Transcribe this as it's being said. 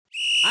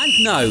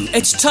And now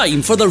it's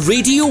time for the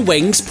Radio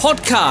Wings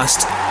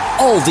podcast.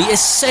 All the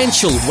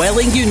essential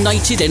Welling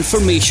United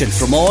information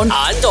from on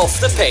and off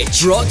the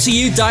pitch. Brought to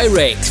you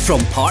direct from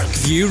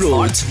Parkview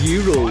Road.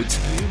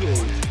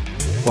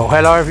 Well,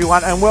 hello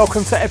everyone and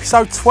welcome to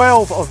episode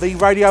 12 of the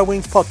Radio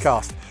Wings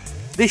podcast.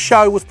 This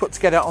show was put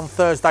together on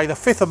Thursday the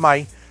 5th of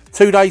May,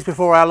 2 days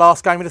before our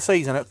last game of the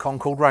season at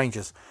Concord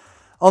Rangers.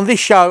 On this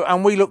show,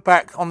 and we look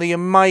back on the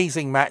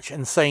amazing match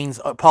and scenes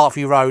at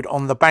Parkview Road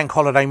on the Bank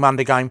Holiday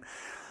Monday game,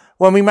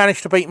 when we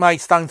managed to beat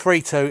Maidstone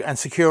 3-2 and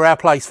secure our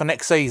place for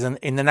next season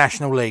in the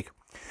National League.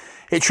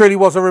 It truly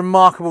was a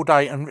remarkable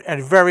day and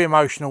very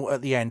emotional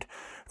at the end.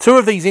 Two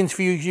of these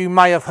interviews you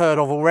may have heard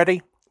of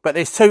already, but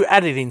there's two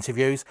added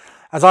interviews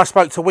as I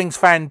spoke to Wings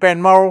fan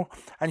Ben Morrell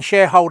and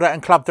shareholder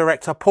and club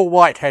director Paul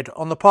Whitehead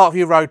on the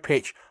Parkview Road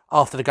pitch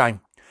after the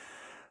game.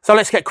 So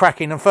let's get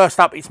cracking, and first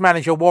up it's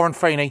manager Warren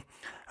Feeney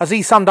as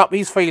he summed up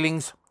his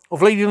feelings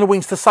of leading the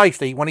Wings to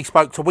safety when he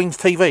spoke to Wings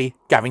TV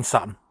Gavin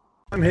Sutton.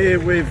 I'm here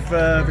with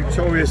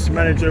victorious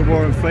manager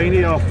Warren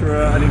Feeney after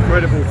an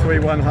incredible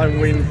 3-1 home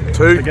win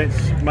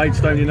against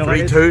Maidstone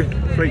United.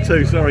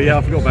 3-2, sorry, yeah,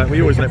 I forgot about it. We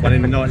always let one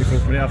in the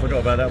 94th minute, I forgot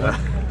about that one.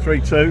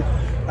 3-2.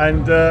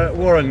 And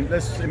Warren,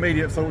 let's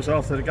immediate thoughts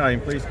after the game,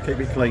 please keep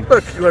it clean.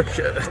 Look,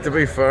 to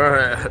be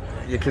fair,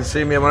 you can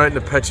see me, I went out in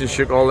the pitch and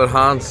shook all their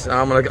hands.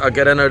 I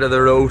get in out of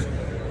the road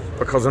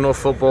because I know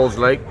football's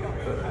like.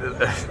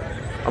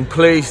 I'm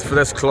pleased for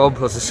this club.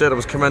 As I said, I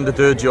was coming to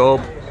do a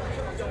job.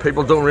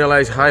 People don't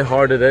realise how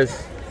hard it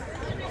is.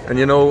 And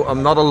you know,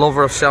 I'm not a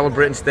lover of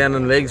celebrating staying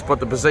in leagues, but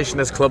the position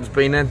this club's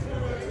been in,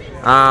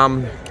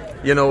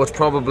 you know, it's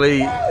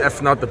probably,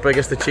 if not the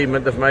biggest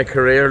achievement of my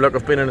career. Look,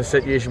 I've been in a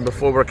situation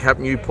before where I kept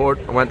Newport.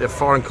 I went to a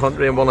foreign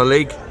country and won a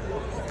league.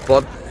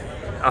 But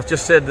I've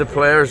just said to the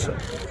players,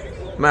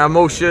 my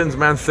emotions,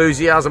 my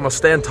enthusiasm, I'll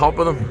stay on top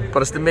of them,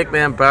 but it's to make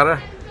them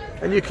better.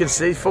 And you can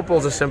see,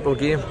 football's a simple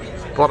game.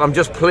 But I'm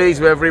just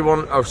pleased with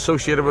everyone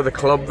associated with the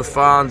club, the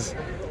fans,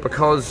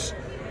 because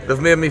they've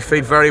made me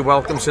feel very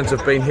welcome since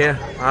I've been here.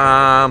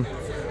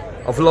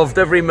 I've loved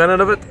every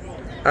minute of it,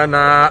 and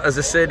as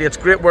I said, it's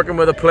great working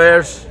with the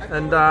players,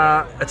 and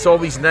it's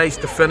always nice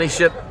to finish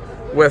it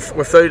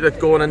without it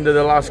going into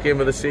the last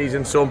game of the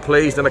season. So I'm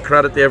pleased, and a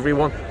credit to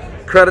everyone.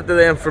 Credit to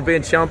them for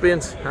being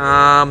champions.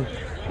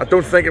 I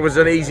don't think it was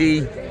an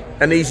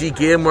easy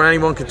game where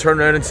anyone could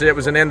turn around and say it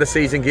was an end of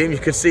season game. You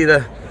could see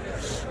the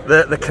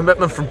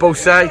commitment from both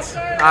sides.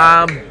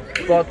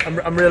 But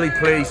I'm really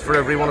pleased for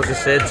everyone, as I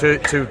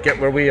said, to get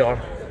where we are.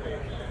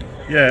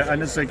 Yeah,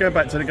 and as I go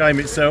back to the game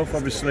itself,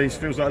 obviously it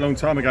feels like a long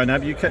time ago now,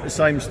 but you kept the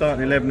same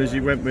starting 11 as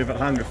you went with at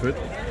Hungerford.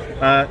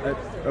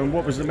 And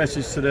what was the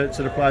message to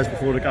the players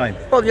before the game?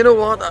 Well, you know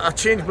what, I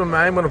changed my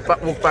mind when I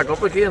woke back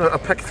up again. I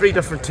picked 3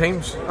 different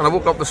teams, and I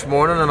woke up this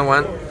morning and I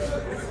went,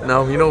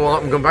 no, you know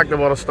what, I'm going back to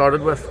what I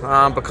started with,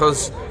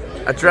 because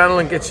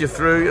adrenaline gets you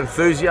through,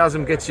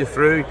 enthusiasm gets you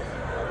through,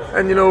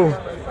 and you know,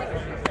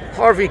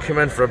 Harvey came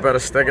in for a bit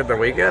of stick at the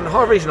weekend.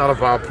 Harvey's not a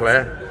bad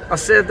player. I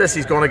said this,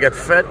 he's going to get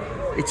fit.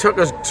 He took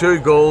us 2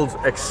 goals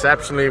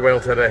exceptionally well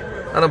today.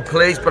 And I'm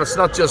pleased, but it's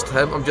not just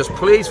him. I'm just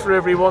pleased for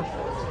everyone.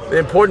 The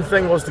important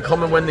thing was to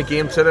come and win the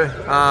game today.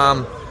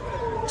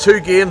 2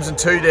 games in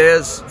 2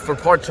 days for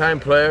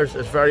part-time players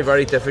is very,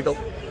 very difficult.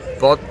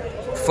 But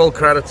full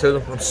credit to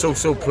them. I'm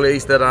so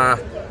pleased that,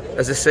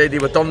 as I said,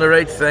 we've done the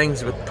right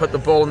things. We've put the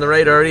ball in the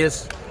right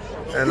areas.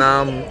 And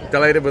I'm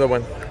delighted with the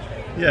win.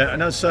 Yeah,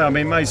 and I'd say, I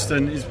mean,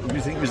 Maidstone, you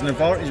think it was an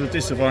advantage or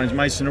disadvantage?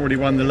 Maidstone already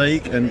won the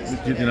league, and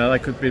you know they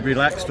could be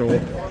relaxed or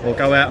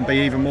go out and be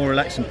even more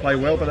relaxed and play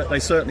well. But they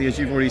certainly, as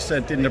you've already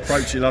said, didn't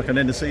approach it like an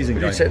end of season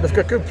game. They've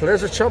got good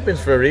players. They're champions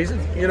for a reason.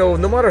 You know,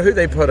 no matter who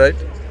they put out,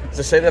 as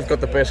I say, they've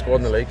got the best squad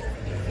in the league.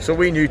 So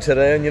we knew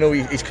today, and you know,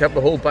 he's kept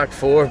the whole back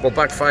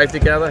 5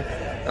 together.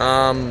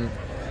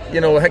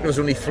 You know, I think there was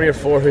only 3 or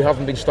 4 who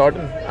haven't been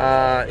starting.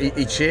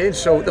 He changed,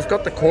 so they've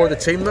got the core of the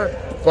team there.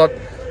 But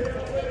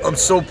I'm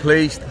so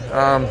pleased.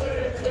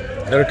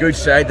 They're a good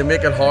side. They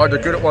make it hard.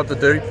 They're good at what they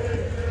do.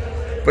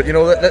 But you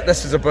know,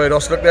 this is about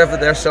us. Look, they have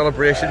their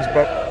celebrations,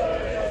 but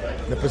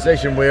the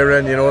position we're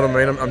in, you know what I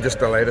mean? I'm just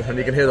delighted, and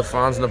you can hear the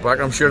fans in the back.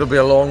 I'm sure it'll be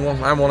a long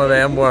one. I'm one of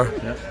them where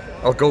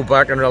I'll go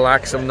back and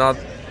relax.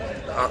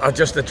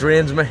 It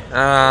drains me.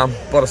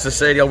 But as I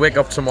say, I'll wake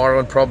up tomorrow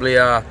and probably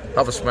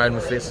have a smile on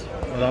my face.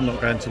 Well, I'm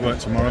not going to work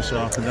tomorrow, so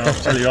I'll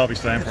tell you I'll be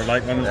staying for a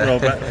late one as well.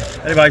 But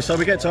anyway, so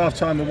we get to half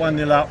time, we're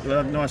 1-0 up,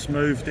 nice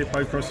move,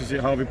 Dippo crosses it,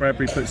 Harvey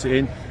Bradbury puts it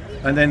in,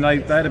 and then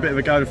they had a bit of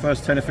a go the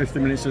first 10 or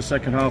 15 minutes of the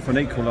second half and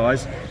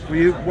equalised. Were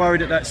you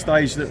worried at that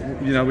stage that,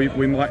 you know,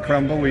 we might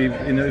crumble?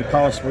 In the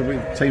past,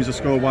 teams have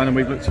scored one and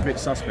we've looked a bit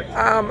suspect.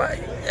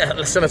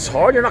 Listen, it's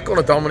hard, you're not going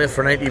to dominate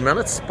for 90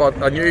 minutes, but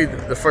I knew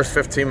the first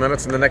 15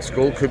 minutes and the next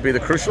goal could be the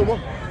crucial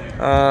one.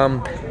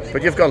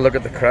 But you've got to look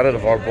at the credit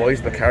of our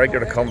boys, the character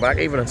to come back,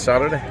 even on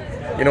Saturday.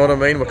 You know what I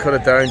mean? We could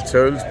have downed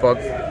tools,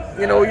 but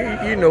you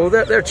know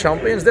that they're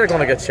champions. They're going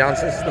to get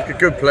chances. They've got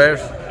good players.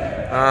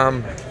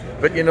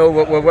 But you know,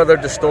 we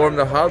weathered the storm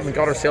they had and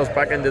got ourselves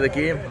back into the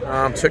game.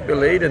 Took the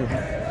lead, and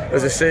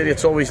as I said,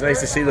 it's always nice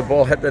to see the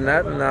ball hit the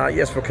net. And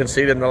yes, we're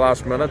conceded in the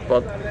last minute,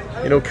 but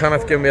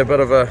Kenneth gave me a bit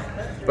of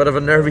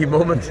a nervy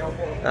moment.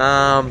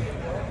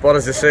 But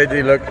as I said,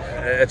 look,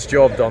 it's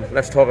job done.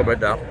 Let's talk about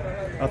that.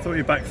 I thought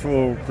your back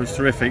four was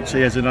terrific.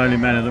 She is an only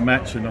man of the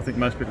match, and I think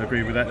most people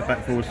agree with that. The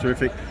back four was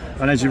terrific.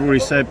 And as you've already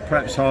said,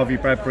 perhaps Harvey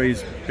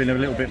Bradbury's been a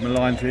little bit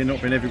maligned here,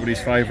 not been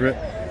everybody's favourite.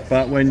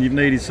 But when you've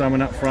needed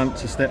someone up front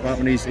to step up,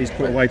 and he's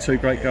put away 2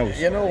 great goals.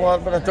 You know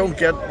what? But I don't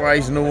get why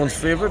he's no one's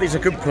favourite. He's a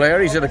good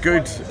player. He's had a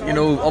good,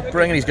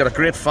 upbringing. He's got a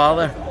great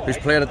father who's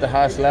played at the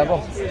highest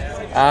level.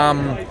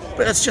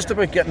 But it's just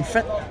about getting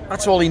fit.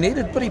 That's all he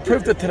needed. But he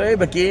proved it today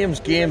by games,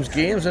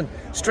 and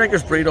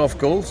strikers breed off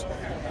goals.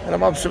 And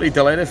I'm absolutely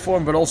delighted for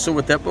him, but also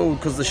with Dippo,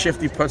 because the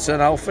shift he puts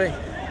in, Alfie.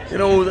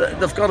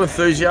 They've got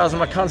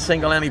enthusiasm. I can't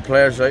single any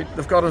players out.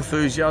 They've got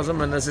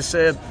enthusiasm, and as I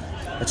said,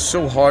 it's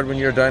so hard when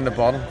you're down the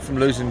bottom from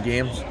losing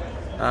games.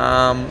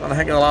 And I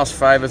think in the last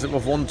 5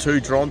 we've won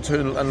 2, drawn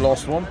 2, and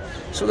lost 1.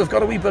 So they've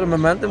got a wee bit of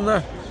momentum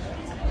there.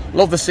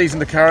 Love the season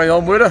to carry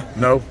on, would I?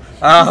 No.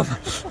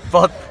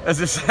 But as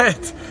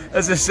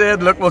I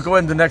said, look, we'll go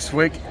into next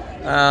week.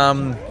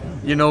 A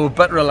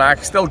bit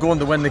relaxed, still going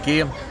to win the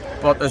game.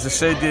 But as I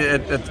said,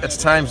 it's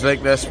times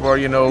like this where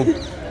you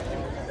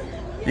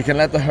can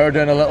let the hair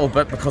down a little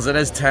bit because it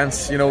is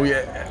tense.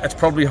 It's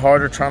probably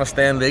harder trying to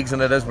stay in leagues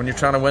than it is when you're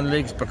trying to win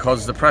leagues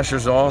because the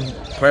pressure's on.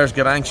 Players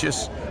get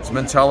anxious. It's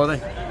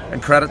mentality,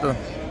 and credit to them.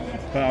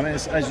 But I mean,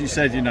 as you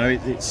said,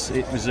 it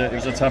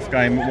was a tough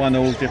game.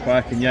 1-1.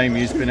 Dippo Akinyemi,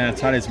 who's been our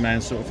talisman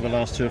sort of for the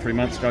last 2 or 3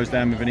 months, goes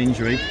down with an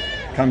injury,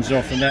 comes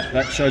off, and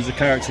that shows the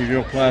character of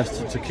your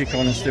players to kick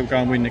on and still go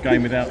and win the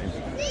game without him.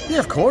 Yeah,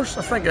 of course.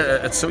 I think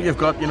it's so. You've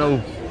got.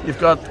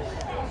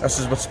 This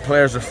is what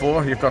players are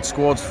for. You've got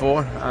squads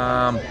for.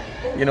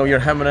 You're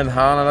hemming in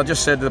hand, and I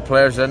just said to the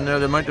players in there,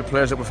 the amount of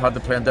players that we've had to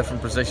play in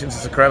different positions,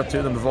 it's a credit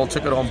to them. They've all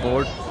took it on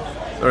board.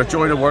 They're a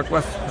joy to work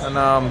with, and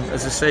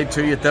as I said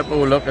to you,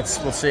 Dippo, look, we'll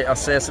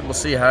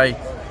see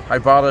how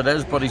bad it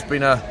is, but he's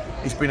been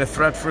a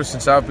threat for us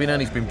since I've been in.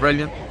 He's been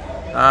brilliant,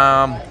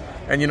 and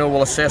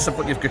we'll assess it,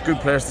 but you've got good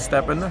players to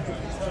step in there.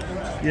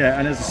 Yeah,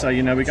 and as I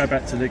say, we go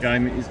back to the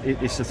game.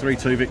 It's a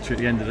 3-2 victory at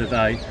the end of the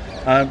day.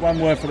 One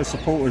word for the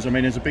supporters. I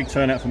mean, there's a big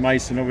turnout for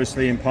Mason,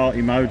 obviously in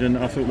party mode, and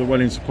I thought the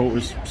Welling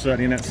supporters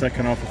certainly in that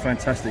second half were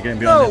fantastic getting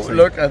behind that team.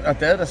 Look,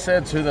 I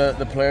said to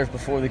the players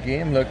before the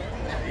game, look,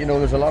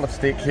 there's a lot at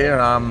stake here.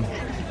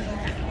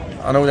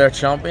 I know they're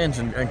champions,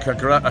 and I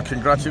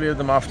congratulated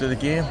them after the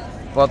game,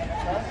 but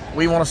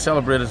we want to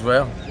celebrate as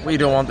well. We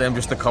don't want them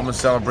just to come and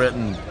celebrate,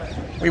 and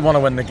we want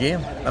to win the game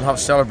and have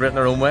celebrate in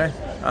their own way.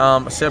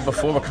 I said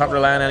before, we can't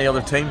rely on any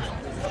other teams,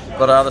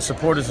 but the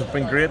supporters have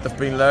been great. They've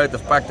been loud,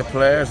 they've backed the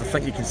players. I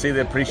think you can see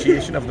the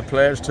appreciation of the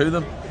players to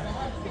them,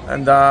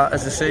 and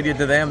as I say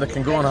to them, they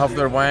can go and have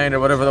their wine or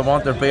whatever they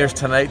want, their beers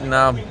tonight, and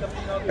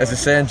as I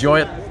say,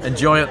 enjoy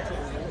it.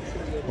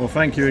 Well,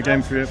 thank you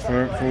again for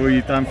all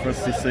you've done for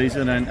us this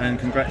season, and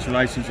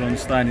congratulations on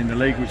staying in the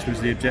league, which was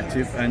the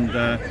objective, and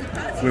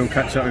we'll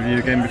catch up with you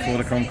again before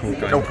the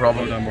Concord game. No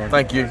problem. Well done, Warren.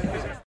 Thank you.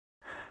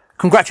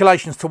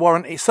 Congratulations to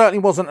Warren. It certainly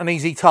wasn't an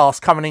easy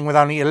task coming in with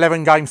only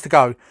 11 games to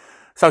go,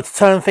 so to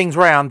turn things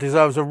round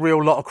deserves a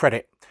real lot of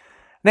credit.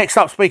 Next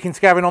up, speaking to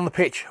Gavin on the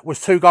pitch, was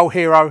 2-goal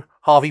hero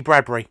Harvey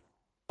Bradbury.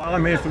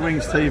 I'm here for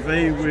Wings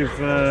TV with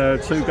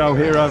 2-goal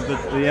hero of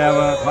the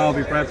hour,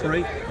 Harvey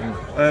Bradbury.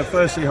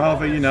 Firstly,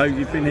 Harvey,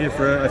 you've been here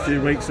for a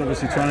few weeks,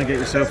 obviously trying to get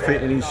yourself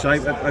fit and in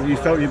shape. Have you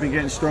felt you've been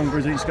getting stronger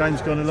as each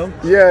game's gone along?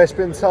 Yeah, it's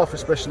been tough,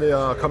 especially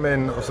I come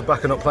in off the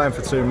back of not playing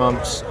for 2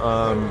 months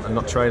and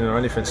not training or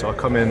anything, so I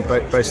come in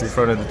basically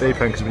thrown in the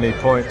deep end because we need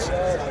points.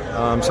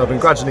 So I've been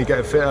gradually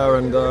getting fitter,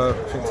 and I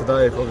think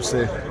today,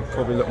 obviously, I'll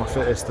probably look my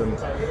fittest and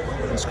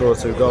score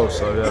 2 goals.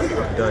 So yeah,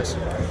 happy days.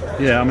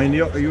 Yeah, I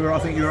mean, I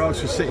think you were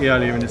Oxford City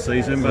earlier in the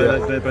season,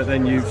 but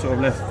then you sort of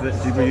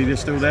left. Were you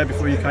still there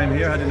before you came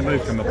here? How did the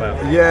move come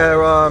about?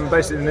 Yeah,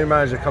 basically the new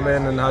manager come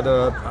in and had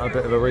a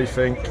bit of a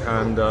rethink,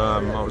 and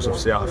I was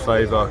obviously out of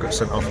favour. I got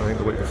sent off, I think,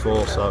 the week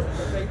before, so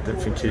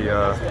didn't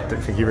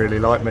think he really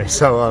liked me.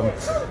 So,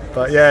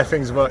 but yeah,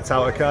 things worked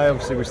out okay.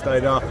 Obviously, we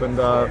stayed up, and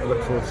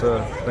look forward to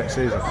next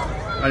season.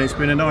 And it's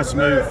been a nice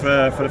move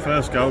for the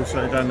first goal,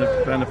 so down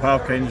the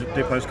park end.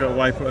 Dippo's got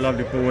away, put a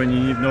lovely ball in,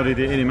 and you've nodded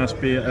it in. It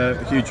must be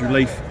a huge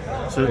relief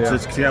to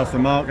get off the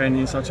mark and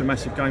in such a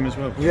massive game as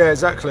well. Yeah,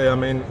 exactly. I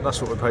mean,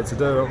 that's what we're paid to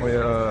do, aren't we?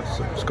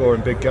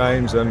 Scoring big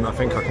games, and I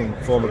think I can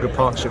form a good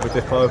partnership with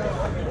Dippo,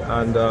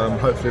 and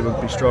hopefully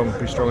we'll be strong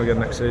again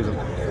next season.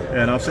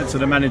 Yeah, and I've said to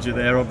the manager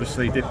there,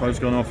 obviously Dippo's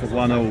gone off at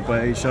 1-1,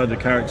 but it showed the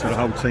character of the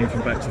whole team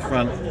from back to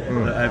front.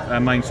 Our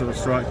main sort of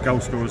strike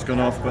goal scorer has gone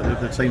off, but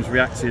the team's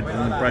reacted,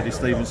 and Bradley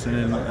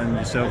Stevenson and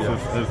yourself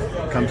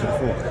have come to the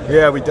fore.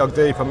 Yeah, we dug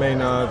deep. I mean,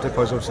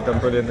 Dippo's obviously done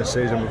brilliant this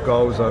season with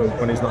goals, and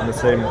when he's not in the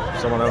team,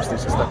 someone else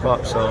needs to step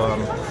up. So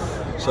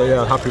So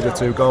yeah, happy with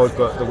 2 goals,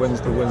 but the win's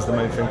the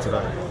main thing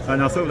today.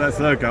 And I thought that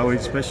third goal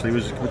especially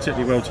was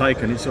particularly well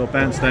taken. It sort of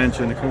bounced down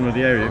to in the corner of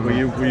the area. Were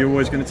you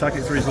always going to tuck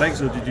it through his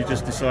legs, or did you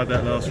just decide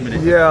that last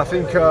minute? Yeah, I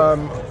think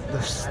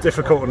it's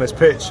difficult on this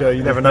pitch.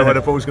 You never know where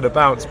the ball's going to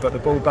bounce, but the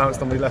ball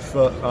bounced on my left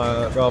foot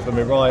rather than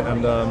my right,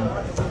 and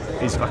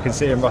I can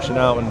see him rushing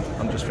out, and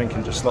I'm just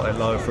thinking just slot it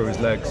low through his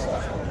legs.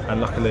 And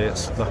luckily it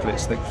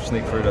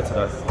sneaked through there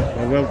today.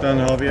 Well done,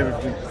 Harvey.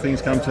 Everything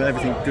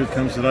good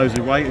comes to those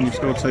who wait, and you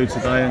scored 2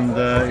 today, and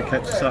it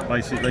kept us up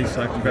basically.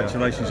 So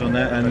congratulations on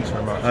that, and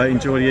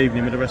enjoy the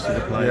evening with the rest of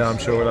the players. Yeah, I'm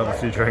sure we'll have a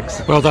few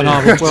drinks. Well done,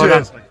 Harvey.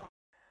 Well done.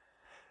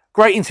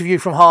 Great interview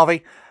from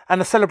Harvey,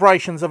 and the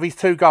celebrations of his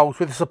 2 goals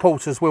with the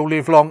supporters will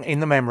live long in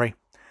the memory.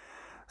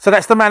 So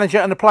that's the manager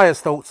and the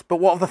players' thoughts,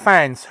 but what of the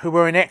fans who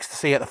were in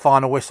ecstasy at the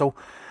final whistle?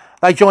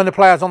 They joined the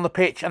players on the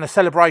pitch and the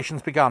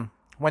celebrations begun.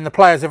 When the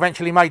players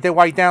eventually made their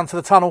way down to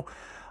the tunnel,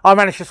 I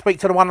managed to speak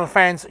to one of the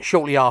fans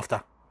shortly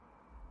after.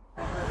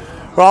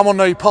 Well, I'm on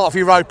the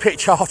Parkview Road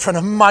pitch after an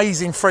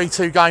amazing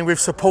 3-2 game with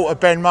supporter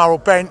Ben Murrell.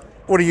 Ben,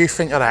 what do you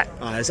think of that?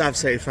 Oh, it's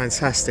absolutely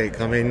fantastic.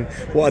 I mean,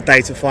 what a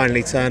day to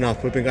finally turn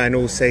up. We've been going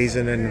all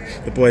season, and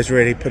the boys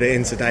really put it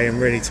in today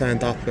and really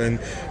turned up. And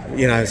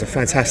you know, it was a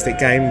fantastic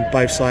game.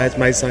 Both sides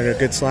made something a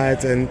good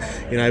side, and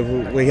you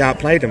know, we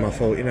outplayed them. I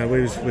thought, you know,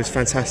 we was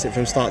fantastic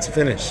from start to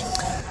finish.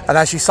 And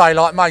as you say,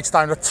 like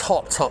Maidstone, a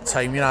top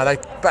team. You know, they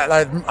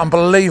had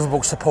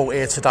unbelievable support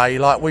here today.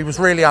 Like, we was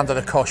really under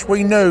the cosh.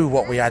 We knew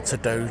what we had to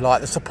do. Like,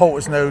 the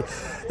supporters knew.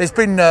 There's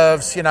been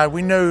nerves. You know,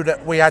 we knew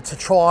that we had to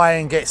try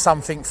and get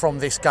something from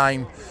this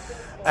game,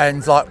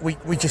 and like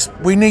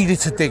we needed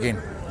to dig in.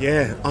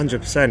 Yeah,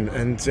 100%.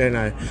 And you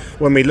know,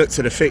 when we looked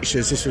at the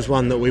fixtures, this was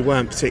one that we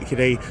weren't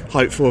particularly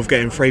hopeful of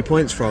getting 3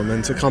 points from,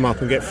 and to come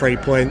up and get 3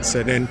 points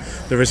and then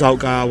the result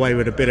go our way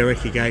with a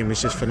Billericay game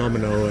is just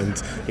phenomenal.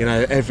 And you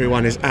know,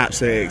 everyone is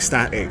absolutely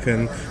ecstatic,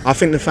 and I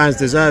think the fans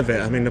deserve it.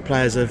 I mean, the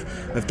players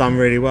have done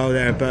really well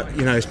there, but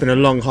you know, it's been a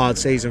long, hard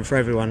season for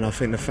everyone, and I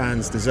think the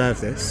fans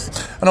deserve this.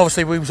 And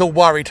obviously we was all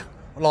worried,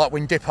 like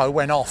when Dippo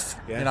went off,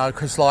 you know,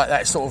 because like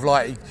that sort of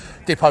like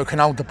Dippo can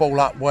hold the ball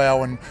up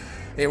well, and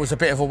it was a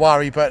bit of a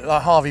worry. But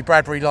like Harvey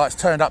Bradbury, like,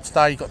 turned up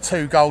today. He got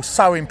 2 goals,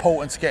 so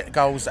important to get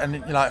goals, and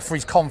you know, for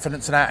his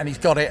confidence and that, and he's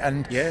got it.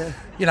 And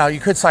you know, you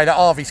could say that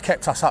Harvey's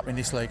kept us up in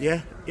this league.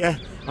 Yeah.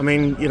 I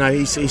mean, you know,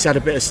 he's had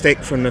a bit of stick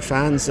from the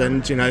fans,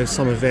 and you know,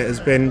 some of it has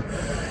been,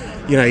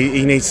 you know,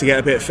 he needs to get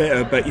a bit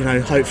fitter, but you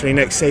know, hopefully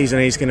next season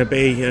he's going to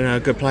be, you know, a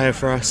good player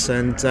for us.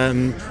 And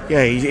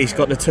he's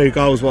got the 2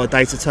 goals. What a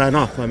day to turn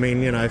up. I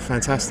mean, you know,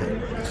 fantastic.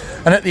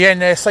 And at the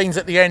end, there scenes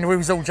at the end, we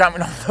was all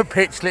jumping off the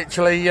pitch,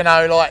 literally, you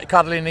know, like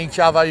cuddling each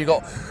other. You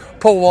got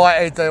Paul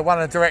Whitehead,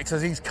 one of the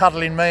directors, he's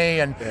cuddling me,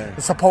 and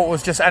the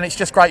supporters and it's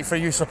just great for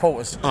you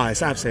supporters. Oh,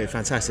 it's absolutely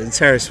fantastic. The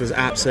terrace was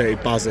absolutely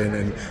buzzing,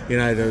 and you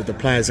know, the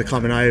players are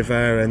coming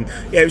over, and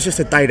it was just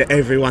a day that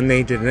everyone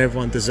needed and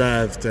everyone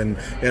deserved. And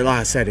like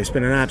I said, it's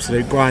been an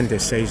absolute grind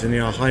this season, you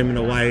know, home and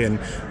away, and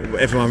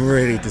everyone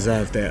really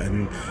deserved it.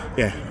 And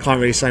can't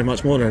really say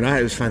much more than that.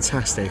 It was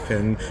fantastic,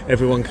 and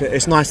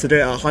it's nice to do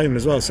it at home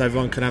as well, so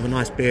everyone can have a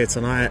nice beer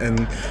tonight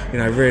and, you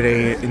know,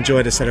 really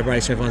enjoy the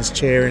celebration. Everyone's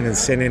cheering and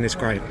singing. It's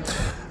great.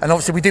 And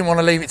obviously we didn't want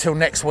to leave it till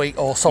next week,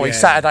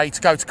 Saturday,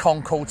 to go to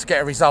Concord to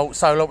get a result.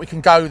 So look, we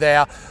can go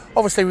there.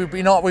 Obviously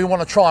we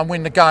want to try and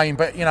win the game,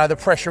 but you know, the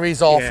pressure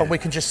is off, and we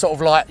can just sort of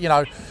like, you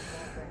know,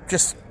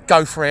 just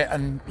go for it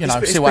and, you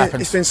know, see what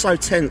happens. It's been so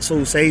tense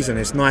all season.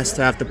 It's nice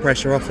to have the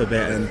pressure off a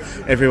bit, and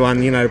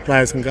everyone, you know,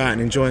 players can go out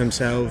and enjoy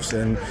themselves.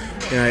 And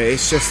you know,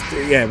 it's just,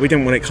 we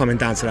didn't want it coming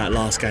down to that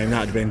last game. That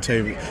would have been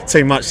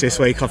too much this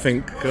week. I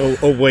think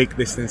all week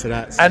listening to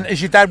that. So. And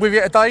is your dad with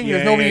you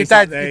today? Normally your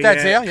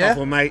dad's here, A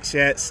couple of mates,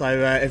 so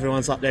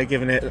everyone's up there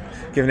giving it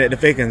the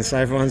big one. So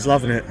everyone's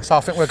loving it. So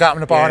I think we'll go up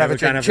in the bar and have a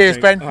drink. Cheers,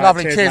 Ben.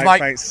 Lovely. Cheers, mate.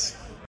 Thanks.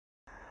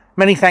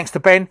 Many thanks to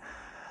Ben.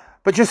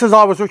 But just as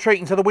I was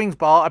retreating to the Wings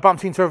bar, I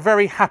bumped into a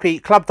very happy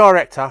club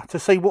director to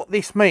see what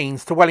this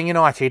means to Welling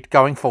United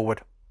going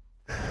forward.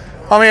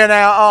 I'm here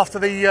now after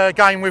the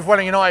game with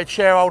Welling United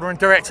shareholder and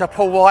director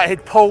Paul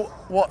Whitehead. Paul,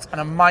 what an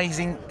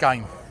amazing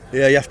game.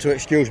 Yeah, you have to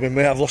excuse me,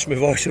 mate, I've lost my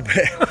voice a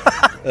bit.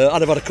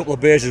 I've had a couple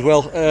of beers as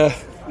well.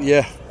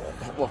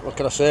 What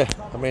can I say?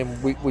 I mean,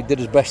 we did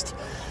his best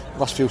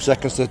last few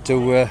seconds to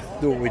do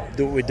what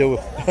we do,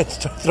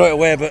 throw it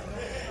away, but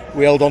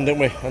we held on, didn't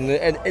we? And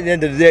at the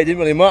end of the day, it didn't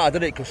really matter,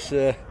 did it? Because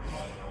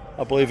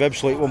I believe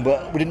Ebbsfleet won,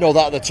 but we didn't know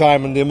that at the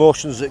time, and the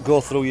emotions that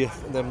go through you.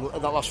 And then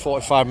that last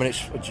 45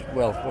 minutes,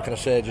 well, what can I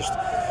say? Just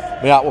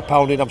my heart was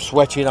pounding, I'm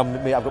sweating,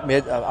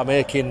 I'm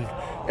aching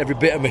every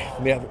bit of me.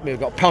 I've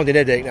got a pounding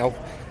headache now,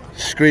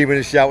 screaming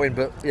and shouting.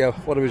 But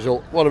what a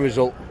result! What a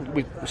result!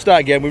 We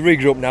start again. We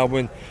regroup now.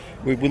 When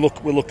we look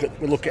at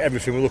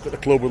everything. We look at the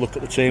club. We look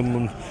at the team,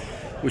 and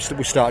we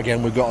start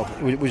again. We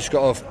just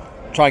got to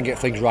try and get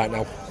things right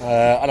now.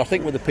 And I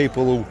think with the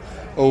people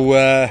who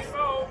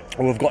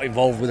have got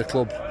involved with the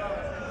club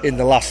in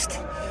the last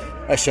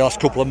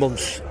couple of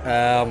months,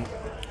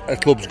 the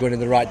club's going in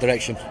the right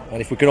direction. And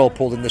if we can all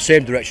pull in the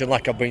same direction,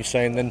 like I've been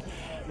saying, then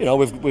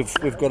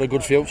we've got a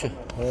good future.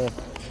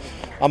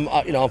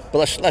 But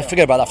let's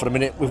forget about that for a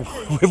minute.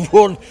 We've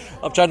won.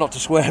 I'm trying not to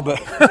swear,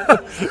 but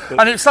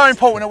and it's so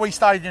important that we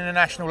stayed in the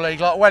National League.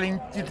 Like Welling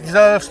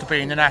deserves to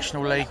be in the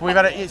National League.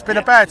 It's been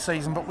a bad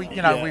season, but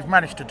we've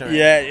managed to do it.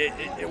 Yeah,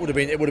 it would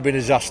have been a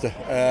disaster.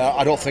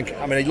 I don't think.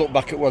 I mean, you look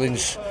back at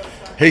Welling's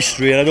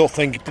history, and I don't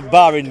think,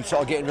 barring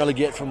sort of getting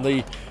relegated from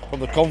the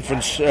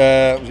conference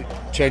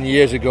 10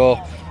 years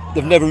ago,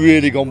 they've never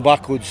really gone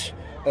backwards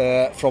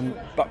from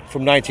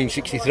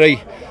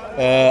 1963.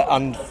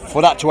 And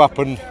for that to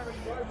happen.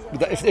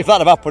 If that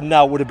had happened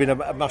now, it would have been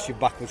a massive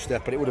backward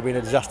step, and it would have been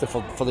a disaster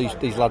for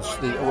these lads,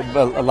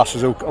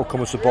 lasses who come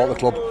and support the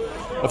club,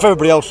 and for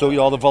everybody else. So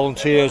the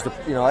volunteers,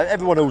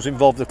 everyone who's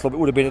involved in the club, it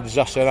would have been a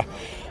disaster.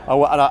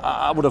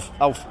 I would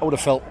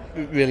have felt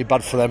really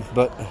bad for them,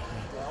 but.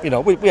 We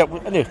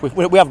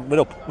haven't been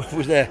up. We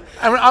was there,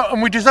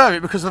 and we deserve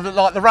it because of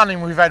the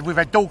running we've had. We've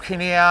had Dorking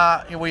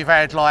here, we've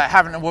had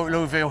Havant and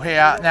Waterlooville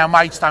here, now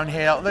Maidstone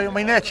here. I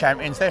mean, they're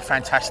champions. They're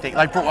fantastic.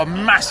 They brought a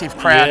massive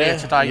crowd here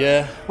today.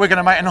 Yeah. We're going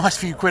to make a nice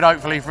few quid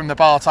hopefully from the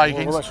bar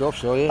takings. Well, let's hope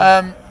so.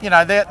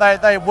 Yeah.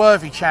 They're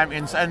worthy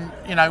champions, and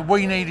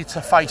we needed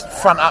to face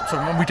front up to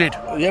them, and we did.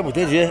 Yeah, we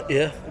did.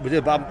 Yeah, we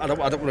did. But I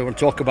don't really want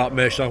to talk about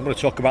Maidstone. I'm going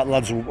to talk about the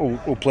lads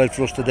who played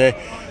for us today.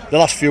 The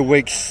last few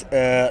weeks,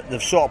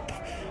 they've sort of.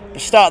 The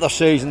start of the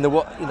season,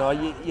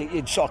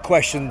 you sort of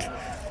questioned.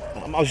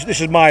 This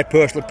is my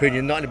personal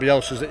opinion, not anybody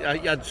else's.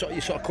 You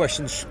sort of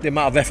questioned the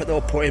amount of effort they were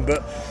putting,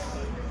 but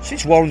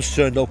since Warren's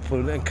turned up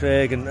and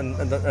Craig and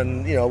with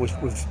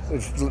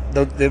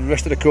the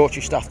rest of the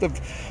coaching staff, they've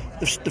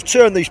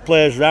turned these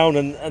players around,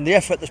 and the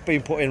effort that's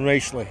been put in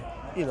recently,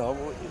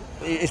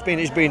 it's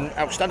been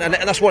outstanding,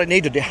 and that's what it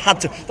needed. That had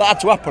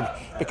to happen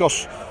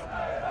because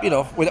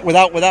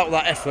without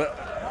that effort.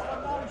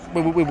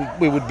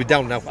 We would be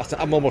down now.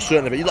 I'm almost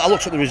certain of it. I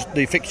looked at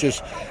the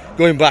fixtures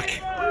going back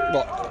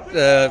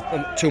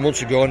 2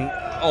 months ago, and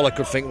all I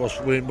could think was,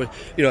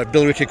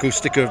 Bill Rickey could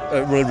stick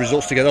a run of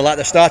results together like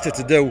they started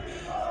to do.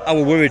 I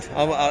was worried.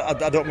 I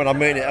don't mean I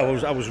mean it.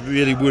 I was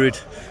really worried.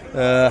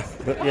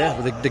 But yeah,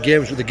 with the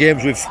games with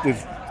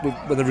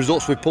the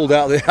results we've pulled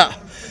out of there.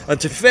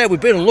 And to be fair,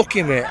 we've been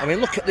unlucky, mate. I mean,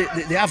 look at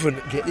they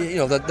haven't.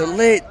 The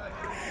late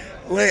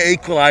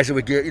equaliser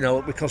we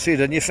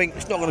conceded, and you think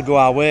it's not going to go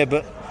our way,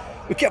 but.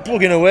 We kept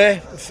plugging away.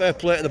 Fair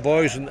play to the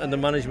boys and the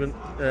management.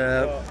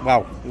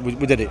 Wow, we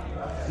did it.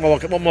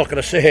 What more can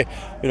I say?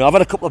 I've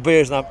had a couple of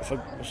beers now.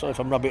 Sorry if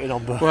I'm rabbiting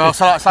on, but well,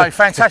 so like I say,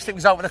 fantastic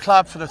result for the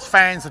club, for the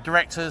fans, the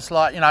directors.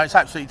 It's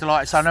absolutely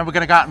delightful. So now we're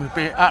going to go out in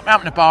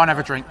the bar and have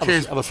a drink.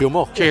 Cheers. Have a few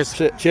more. Cheers.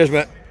 Cheers,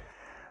 mate.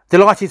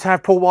 Delighted to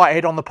have Paul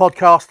Whitehead on the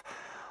podcast.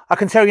 I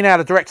can tell you now,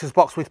 the directors'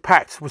 box was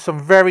packed with some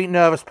very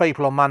nervous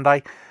people on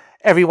Monday.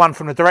 Everyone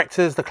from the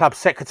directors, the club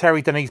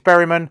secretary Denise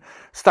Berryman,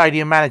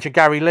 stadium manager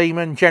Gary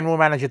Lehman, general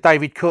manager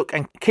David Cook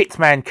and kit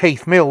man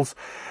Keith Mills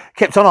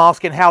kept on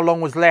asking how long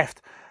was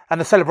left,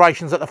 and the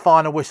celebrations at the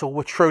final whistle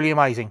were truly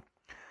amazing.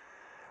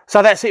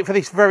 So that's it for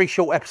this very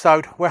short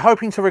episode. We're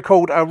hoping to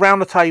record a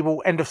round the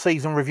table end of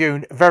season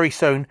review very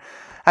soon,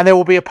 and there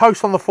will be a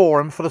post on the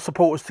forum for the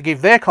supporters to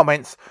give their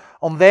comments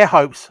on their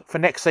hopes for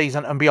next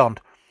season and beyond.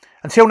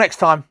 Until next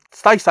time,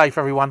 stay safe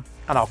everyone,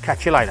 and I'll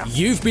catch you later.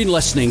 You've been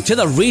listening to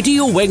the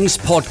Radio Wings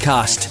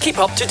podcast. Keep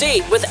up to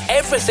date with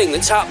everything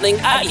that's happening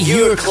at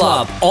your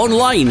club.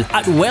 Online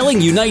at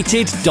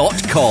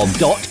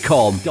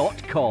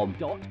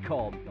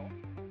wellingunited.com.